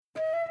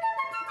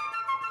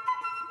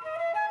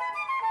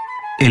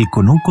El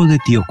conuco de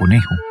Tío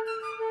Conejo.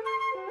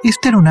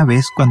 Esta era una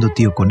vez cuando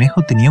Tío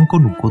Conejo tenía un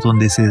conuco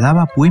donde se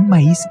daba buen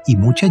maíz y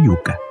mucha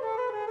yuca.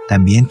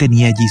 También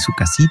tenía allí su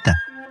casita,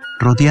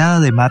 rodeada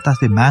de matas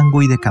de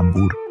mango y de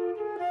cambur.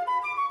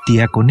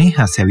 Tía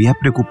Coneja se había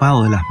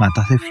preocupado de las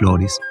matas de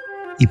flores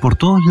y por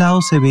todos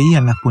lados se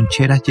veían las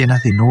poncheras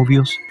llenas de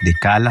novios, de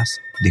calas,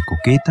 de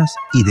coquetas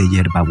y de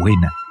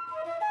hierbabuena.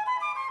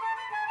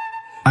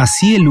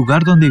 Así el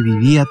lugar donde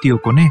vivía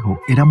Tío Conejo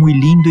era muy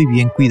lindo y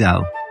bien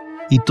cuidado,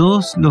 y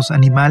todos los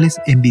animales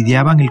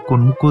envidiaban el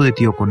conuco de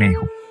Tío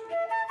Conejo.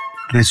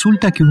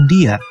 Resulta que un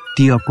día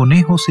Tío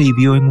Conejo se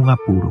vio en un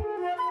apuro.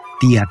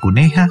 Tía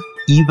Coneja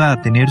iba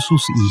a tener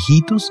sus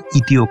hijitos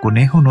y Tío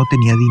Conejo no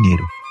tenía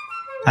dinero.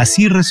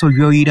 Así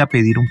resolvió ir a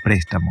pedir un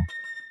préstamo.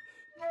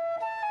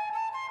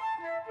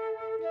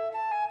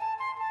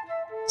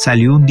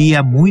 Salió un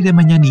día muy de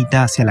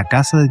mañanita hacia la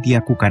casa de tía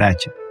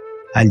Cucaracha.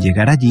 Al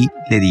llegar allí,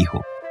 le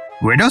dijo: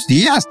 «Buenos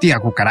días, tía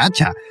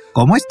Cucaracha.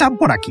 ¿Cómo están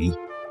por aquí?»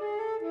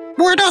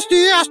 «Buenos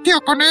días,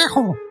 tío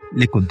Conejo»,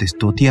 le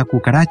contestó tía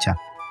Cucaracha.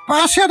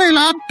 «Pase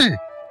adelante».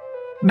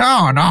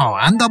 No,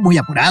 ando muy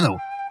apurado.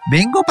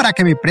 Vengo para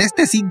que me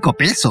preste 5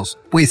 pesos,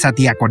 pues a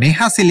tía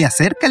Coneja se le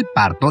acerca el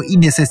parto y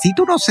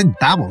necesito unos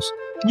centavos.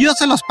 Yo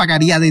se los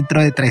pagaría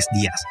dentro de 3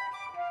 días.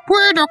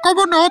 «Bueno,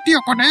 ¿cómo no, tío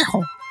Conejo?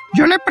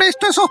 Yo le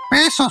presto esos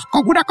pesos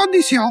con una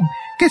condición,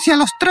 que si a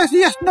los 3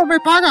 días no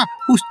me paga,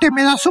 usted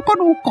me da su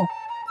conuco».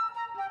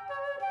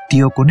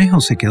 Tío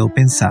Conejo se quedó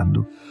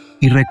pensando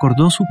y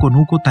recordó su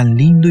conuco tan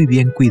lindo y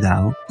bien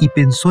cuidado y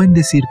pensó en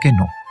decir que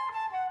no.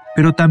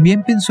 Pero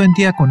también pensó en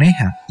tía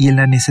Coneja y en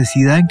la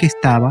necesidad en que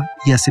estaba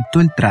y aceptó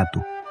el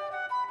trato.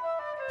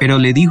 Pero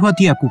le dijo a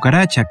tía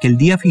Cucaracha que el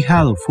día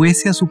fijado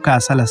fuese a su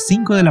casa a las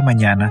 5 de la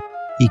mañana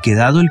y que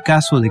dado el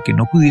caso de que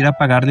no pudiera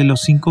pagarle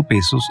los 5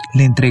 pesos,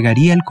 le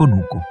entregaría el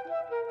conuco.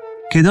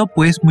 Quedó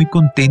pues muy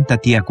contenta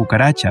tía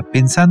Cucaracha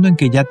pensando en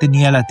que ya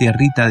tenía la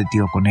tierrita de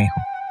tío Conejo.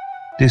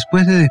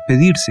 Después de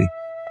despedirse,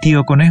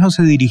 Tío Conejo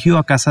se dirigió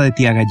a casa de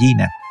tía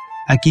Gallina,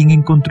 a quien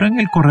encontró en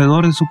el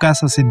corredor de su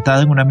casa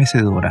sentada en una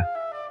mecedora.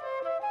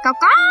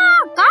 ¡Cacá!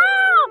 ¡Cacá!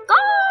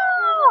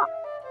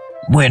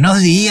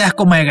 Buenos días,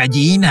 comadre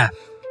Gallina.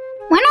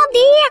 Buenos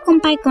días,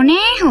 compadre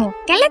Conejo.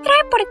 ¿Qué le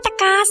trae por esta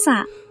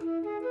casa?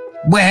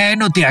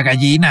 Bueno, tía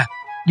Gallina,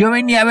 yo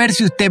venía a ver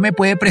si usted me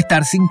puede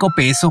prestar 5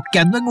 pesos, que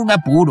ando en un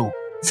apuro.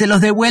 Se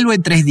los devuelvo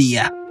en 3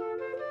 días.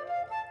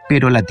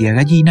 Pero la tía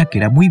Gallina, que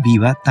era muy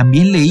viva,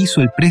 también le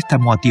hizo el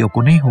préstamo a Tío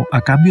Conejo a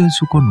cambio de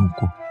su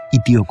conuco. Y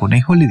Tío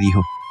Conejo le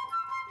dijo: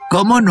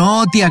 «¿Cómo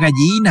no, tía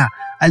Gallina?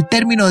 Al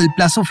término del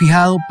plazo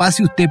fijado,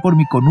 pase usted por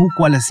mi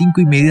conuco a las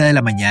 5:30 de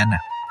la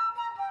mañana».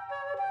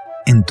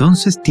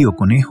 Entonces Tío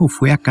Conejo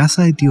fue a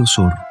casa de Tío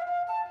Zorro.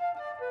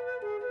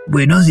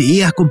 «Buenos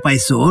días, compadre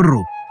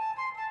Zorro».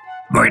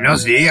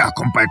 «Buenos días,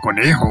 compadre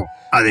Conejo.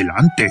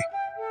 Adelante».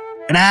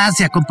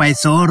 «Gracias, compadre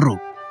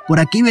Zorro. Por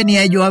aquí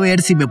venía yo a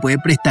ver si me puede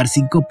prestar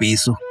 5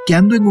 pesos, que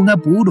ando en un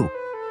apuro».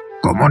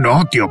 «¿Cómo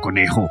no, tío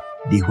Conejo?»,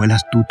 dijo el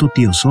astuto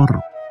Tío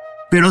Zorro.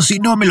 «Pero si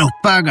no me los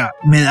paga,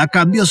 me da a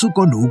cambio su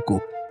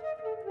conuco».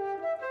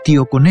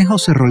 Tío Conejo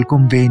cerró el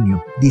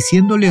convenio,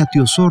 diciéndole a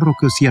Tío Zorro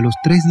que si a los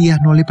 3 días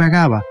no le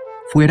pagaba,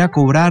 fuera a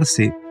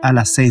cobrarse a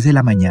las 6 de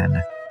la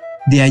mañana.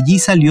 De allí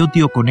salió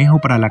Tío Conejo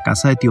para la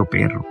casa de Tío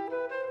Perro.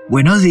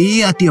 «Buenos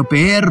días, tío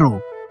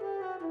Perro».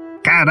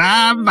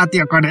 «Caramba,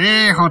 tío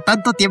Conejo,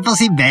 tanto tiempo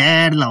sin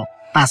verlo.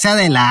 Pase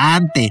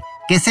adelante.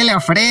 ¿Qué se le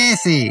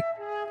ofrece?»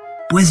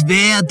 «Pues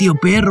vea, tío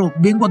Perro,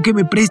 vengo a que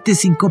me preste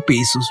 5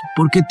 pesos,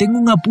 porque tengo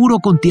un apuro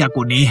con tía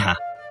Coneja».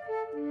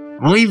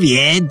 «Muy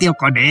bien, tío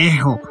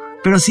Conejo,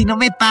 pero si no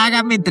me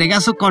paga, me entrega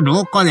su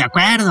conuco, ¿de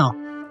acuerdo?»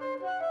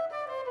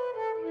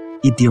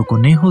 Y Tío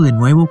Conejo de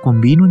nuevo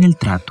convino en el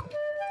trato,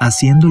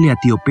 haciéndole a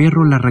Tío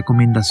Perro la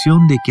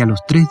recomendación de que a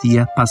los 3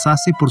 días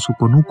pasase por su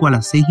conuco a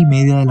las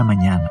 6:30 de la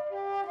mañana.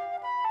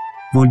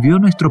 Volvió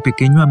nuestro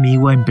pequeño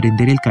amigo a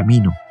emprender el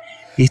camino,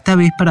 esta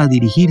vez para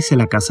dirigirse a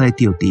la casa de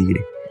Tío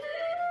Tigre.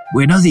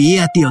 «Buenos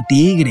días, tío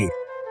Tigre».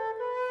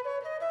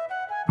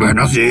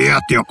 «Buenos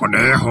días, tío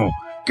Conejo.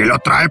 ¿Qué lo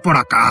trae por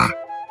acá?»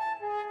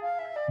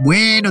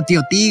 «Bueno,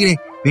 tío Tigre,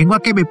 vengo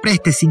a que me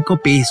preste 5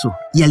 pesos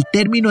y al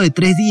término de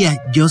 3 días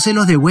yo se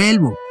los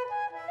devuelvo».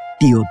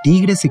 Tío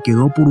Tigre se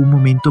quedó por un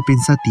momento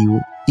pensativo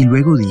y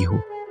luego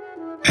dijo: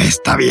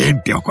 «Está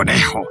bien, tío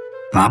Conejo.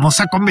 Vamos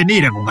a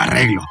convenir en un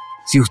arreglo.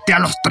 Si usted a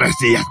los 3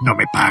 días no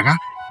me paga,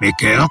 me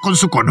quedo con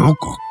su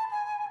conuco».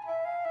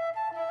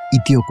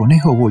 Y Tío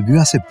Conejo volvió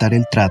a aceptar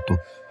el trato,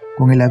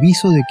 con el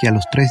aviso de que a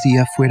los 3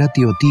 días fuera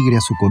Tío Tigre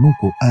a su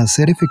conuco a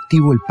hacer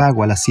efectivo el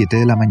pago a las 7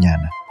 de la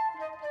mañana.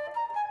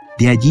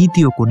 De allí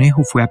Tío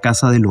Conejo fue a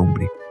casa del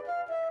hombre.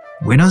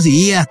 «Buenos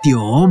días,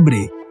 tío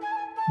hombre».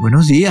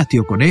 «Buenos días,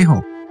 Tío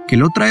Conejo. ¿Qué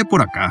lo trae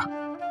por acá?»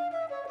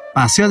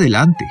 «Pase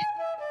adelante».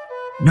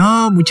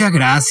 «No, muchas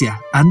gracias.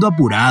 Ando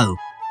apurado.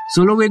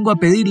 Solo vengo a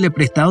pedirle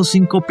prestado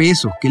 5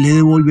 pesos que le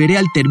devolveré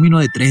al término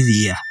de 3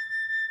 días».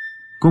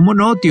 «¿Cómo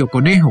no, Tío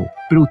Conejo?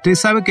 Pero usted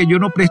sabe que yo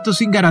no presto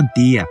sin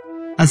garantía.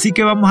 Así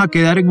que vamos a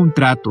quedar en un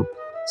trato.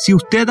 Si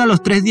usted a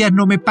los 3 días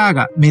no me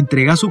paga, me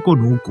entrega su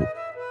conuco».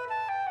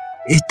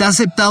 Está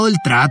aceptado el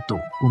trato,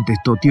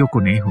 contestó Tío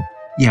Conejo,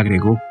 y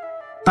agregó: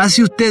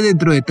 pase usted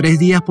dentro de 3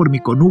 días por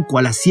mi conuco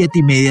a las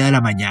 7:30 de la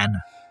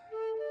mañana.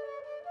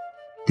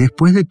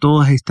 Después de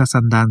todas estas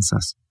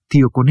andanzas,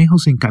 Tío Conejo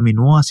se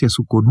encaminó hacia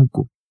su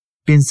conuco,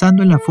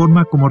 pensando en la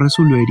forma como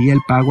resolvería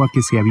el pago a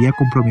que se había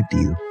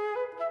comprometido.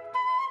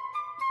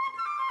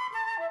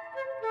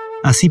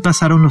 Así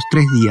pasaron los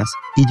 3 días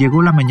y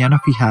llegó la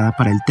mañana fijada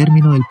para el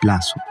término del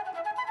plazo.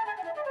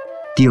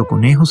 Tío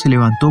Conejo se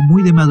levantó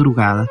muy de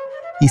madrugada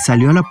y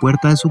salió a la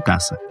puerta de su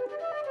casa.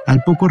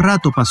 Al poco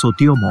rato pasó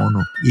Tío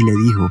Mono y le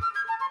dijo: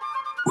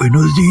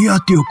 Buenos días,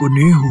 Tío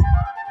Conejo.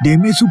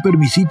 Deme su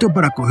permisito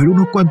para coger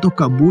unos cuantos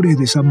cambures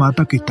de esa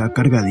mata que está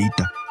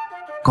cargadita.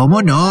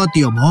 ¿Cómo no,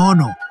 Tío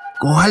Mono?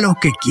 Coja los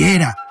que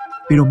quiera,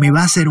 pero me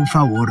va a hacer un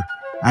favor.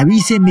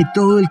 Avíseme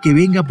todo el que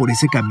venga por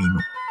ese camino.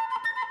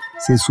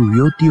 Se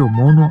subió Tío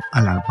Mono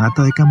a la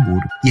mata de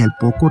cambur y al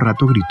poco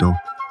rato gritó: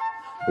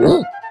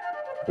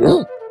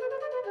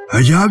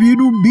 Allá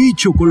viene un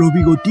bicho con los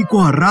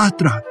bigoticos a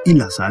rastras y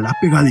las alas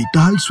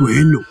pegaditas al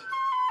suelo.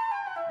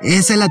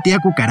 Esa es la tía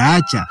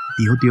Cucaracha,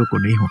 dijo Tío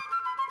Conejo.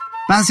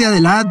 Pase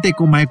adelante,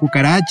 coma de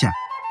cucaracha.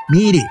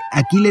 Mire,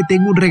 aquí le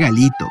tengo un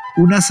regalito,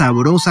 una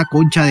sabrosa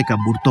concha de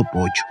cambur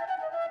topocho.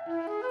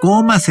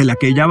 Cómasela,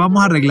 que ya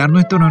vamos a arreglar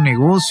nuestro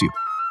negocio.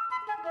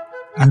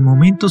 Al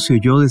momento se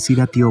oyó decir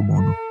a Tío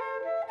Mono: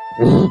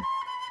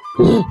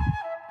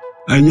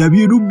 Allá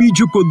viene un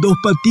bicho con 2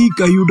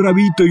 paticas y un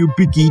rabito y un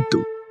piquito.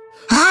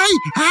 ¡Ay,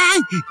 ay!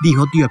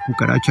 Dijo tía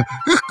Cucaracha.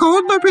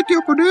 ¡Escóndame,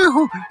 Tío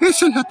Conejo!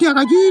 ¡Esa es la tía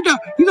Gallina!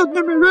 ¡Y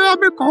donde me vea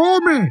me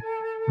come!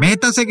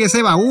 Métase en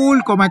ese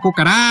baúl, coma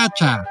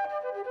cucaracha.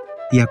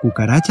 Tía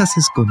Cucaracha se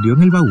escondió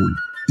en el baúl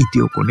y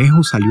Tío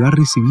Conejo salió a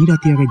recibir a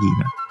tía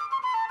Gallina.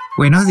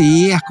 Buenos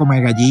días, coma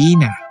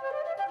gallina.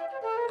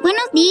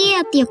 Buenos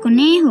días, Tío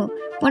Conejo.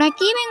 Por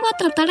aquí vengo a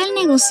tratar el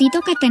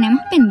negocito que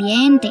tenemos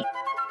pendiente.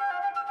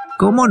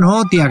 ¿Cómo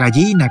no, tía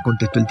Gallina?,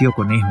 contestó el Tío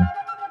Conejo.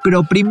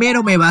 Pero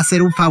primero me va a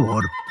hacer un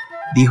favor,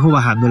 dijo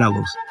bajando la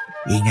voz.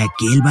 En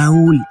aquel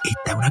baúl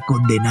está una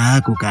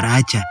condenada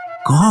cucaracha.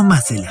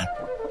 Cómasela.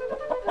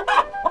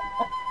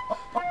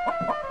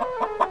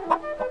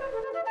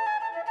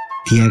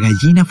 Tía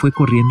Gallina fue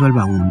corriendo al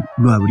baúl,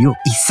 lo abrió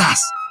y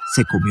 ¡zas!,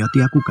 se comió a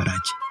tía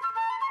Cucaracha.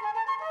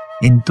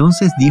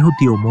 Entonces dijo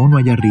Tío Mono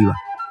allá arriba: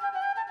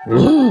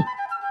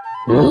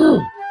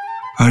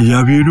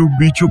 Allá viene un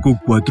bicho con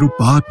 4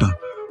 patas,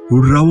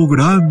 un rabo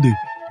grande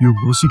y un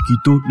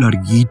hociquito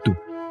larguito.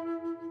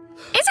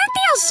 ¡Es el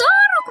tío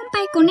Zorro, compa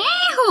de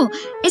Conejo!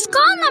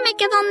 ¡Escóndame,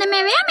 que donde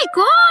me vea me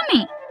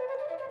come!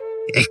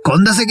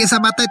 Escóndase en esa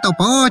mata de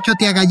topocho,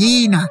 tía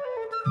Gallina.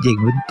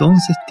 Llegó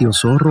entonces Tío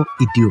Zorro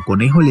y Tío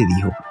Conejo le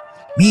dijo: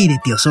 Mire,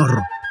 Tío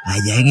Zorro,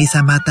 allá en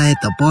esa mata de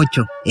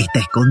topocho está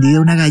escondida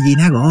una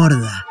gallina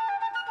gorda.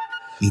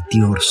 Y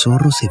Tío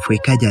Zorro se fue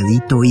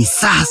calladito y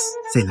 ¡zas!,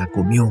 se la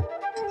comió.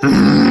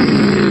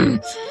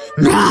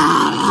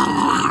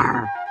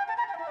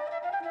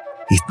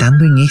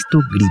 Estando en esto,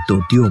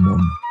 gritó Tío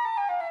Mono: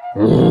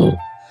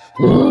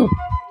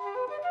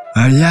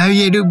 Allá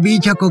viene un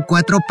bicho con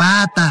 4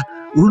 patas,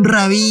 un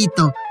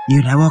rabito y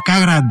una boca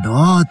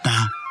grandota.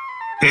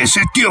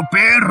 ¡Ese es Tío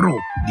Perro!,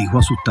 dijo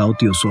asustado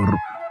Tío Zorro.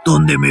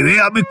 Donde me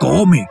vea me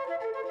come.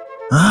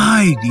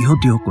 ¡Ay!, dijo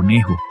Tío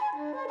Conejo.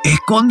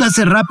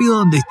 Escóndase rápido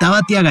donde estaba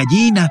tía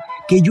Gallina,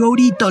 que yo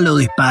ahorita lo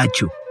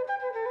despacho.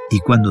 Y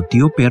cuando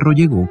Tío Perro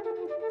llegó,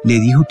 le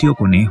dijo Tío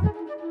Conejo: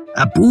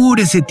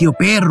 Apúrese, Tío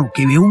Perro,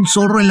 que veo un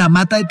zorro en la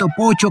mata de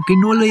topocho que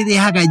no le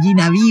deja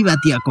gallina viva,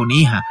 tía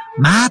Coneja.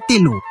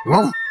 ¡Mátelo!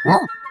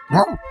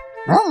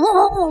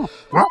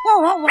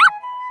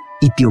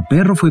 Y Tío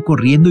Perro fue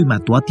corriendo y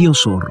mató a Tío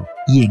Zorro,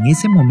 y en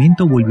ese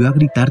momento volvió a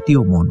gritar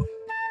Tío Mono: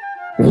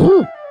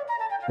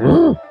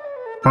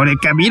 Por el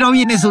camino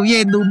viene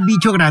subiendo un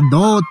bicho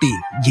grandote,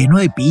 lleno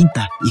de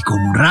pinta y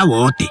con un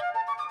rabote.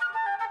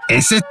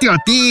 Ese es Tío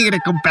Tigre,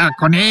 compa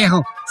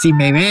Conejo. Si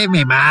me ve,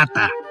 me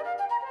mata.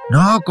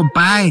 No,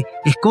 compadre,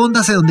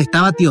 escóndase donde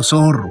estaba Tío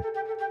Zorro.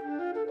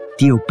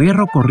 Tío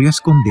Perro corrió a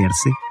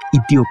esconderse y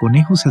Tío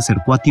Conejo se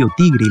acercó a Tío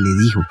Tigre y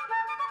le dijo: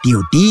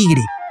 Tío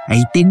Tigre,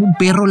 ahí tengo un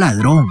perro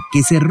ladrón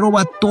que se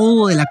roba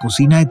todo de la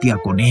cocina de tía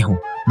Conejo.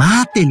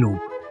 ¡Mátelo!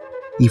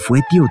 Y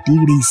fue Tío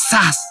Tigre y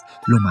 ¡zas!,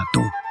 lo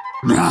mató.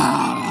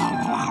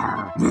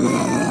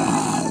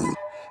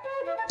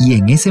 Y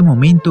en ese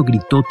momento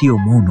gritó Tío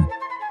Mono: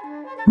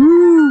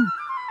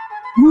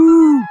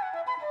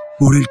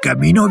 Por el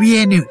camino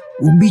viene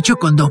un bicho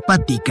con 2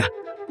 paticas,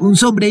 un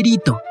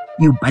sombrerito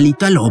y un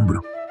palito al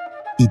hombro.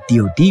 Y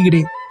Tío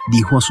Tigre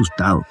dijo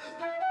asustado: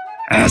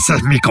 Ese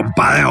es mi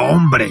compadre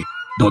hombre.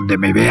 Donde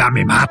me vea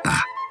me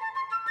mata.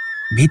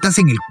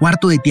 Métase en el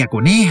cuarto de tía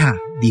Coneja,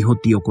 dijo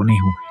Tío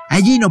Conejo.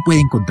 Allí no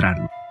puede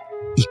encontrarlo.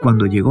 Y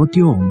cuando llegó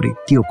Tío Hombre,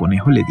 Tío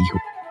Conejo le dijo: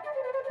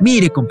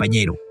 Mire,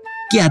 compañero,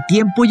 que a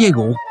tiempo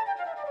llegó.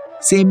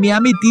 Se me ha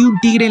metido un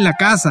tigre en la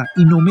casa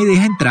y no me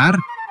deja entrar.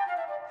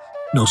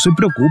 No se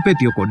preocupe,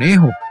 Tío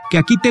Conejo, que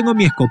aquí tengo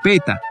mi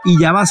escopeta y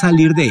ya va a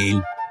salir de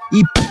él.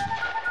 Y ¡pum!,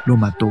 lo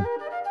mató.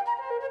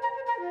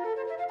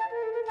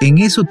 En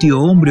eso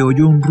Tío Hombre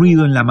oye un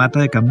ruido en la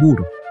mata de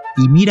cambur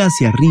y mira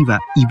hacia arriba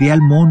y ve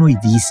al mono y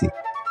dice: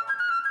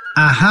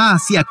 «Ajá,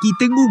 si aquí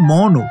tengo un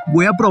mono,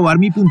 voy a probar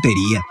mi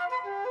puntería».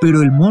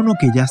 Pero el mono,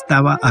 que ya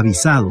estaba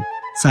avisado,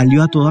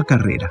 salió a toda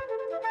carrera.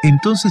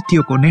 Entonces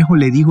Tío Conejo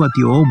le dijo a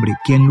Tío Hombre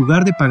que en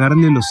lugar de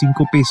pagarle los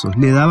 5 pesos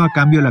le daba a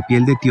cambio la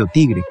piel de Tío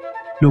Tigre,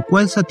 lo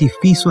cual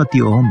satisfizo a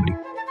Tío Hombre,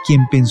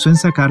 quien pensó en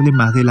sacarle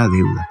más de la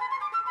deuda.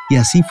 Y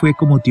así fue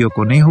como Tío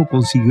Conejo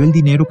consiguió el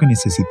dinero que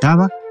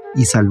necesitaba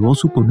y salvó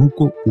su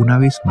conuco una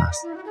vez más.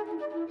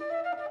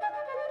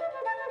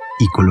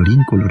 Y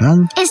colorín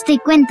colorado, Este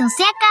cuento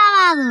se ha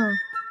acabado.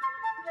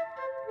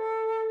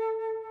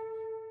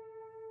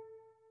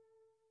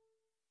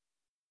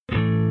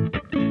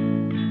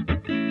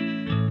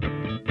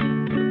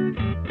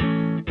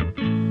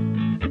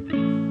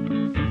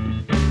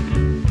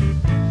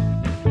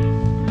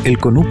 El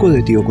conuco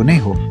de Tío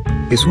Conejo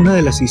es una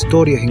de las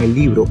historias en el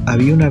libro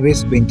Había una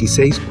vez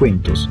 26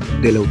 cuentos,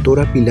 de la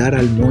autora Pilar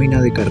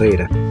Almoina de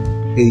Carrera,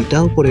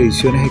 editado por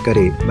Ediciones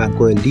Ecaré,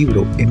 Banco del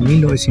Libro, en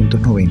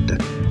 1990.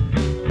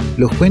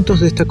 Los cuentos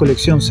de esta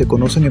colección se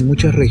conocen en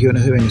muchas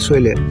regiones de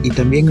Venezuela y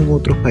también en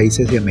otros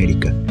países de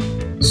América.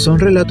 Son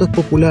relatos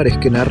populares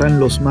que narran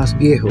los más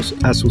viejos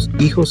a sus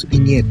hijos y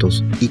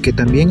nietos y que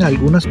también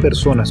algunas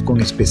personas con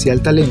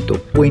especial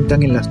talento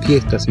cuentan en las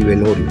fiestas y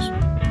velorios.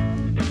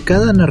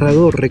 Cada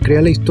narrador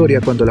recrea la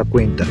historia cuando la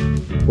cuenta,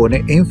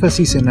 pone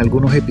énfasis en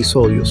algunos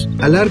episodios,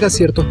 alarga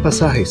ciertos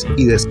pasajes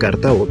y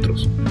descarta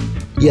otros.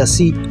 Y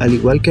así, al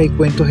igual que hay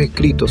cuentos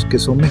escritos que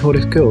son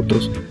mejores que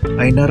otros,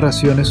 hay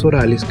narraciones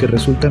orales que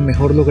resultan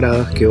mejor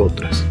logradas que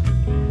otras.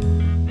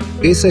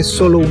 Esa es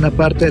solo una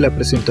parte de la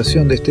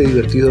presentación de este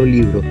divertido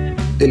libro,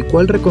 del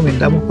cual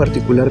recomendamos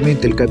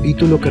particularmente el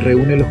capítulo que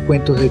reúne los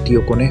cuentos de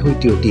Tío Conejo y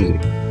Tío Tigre.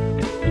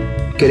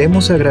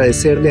 Queremos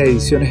agradecerle a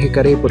Ediciones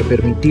Ecaré por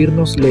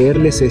permitirnos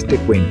leerles este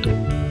cuento,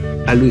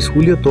 a Luis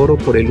Julio Toro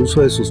por el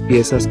uso de sus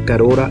piezas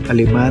Carora,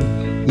 Alemán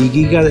y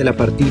Giga de la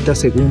partita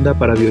segunda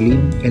para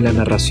violín en la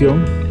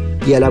narración,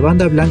 y a la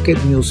banda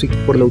Blanket Music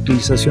por la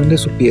utilización de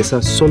su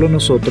pieza Solo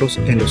Nosotros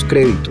en los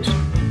créditos.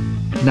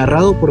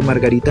 Narrado por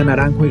Margarita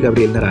Naranjo y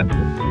Gabriel Naranjo,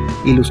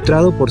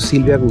 ilustrado por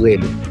Silvia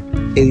Gudelo,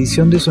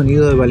 edición de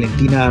sonido de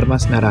Valentina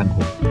Armas Naranjo.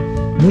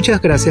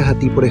 Muchas gracias a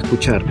ti por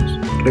escucharnos.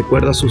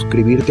 Recuerda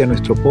suscribirte a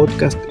nuestro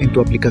podcast en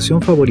tu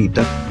aplicación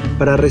favorita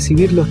para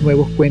recibir los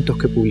nuevos cuentos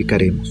que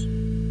publicaremos.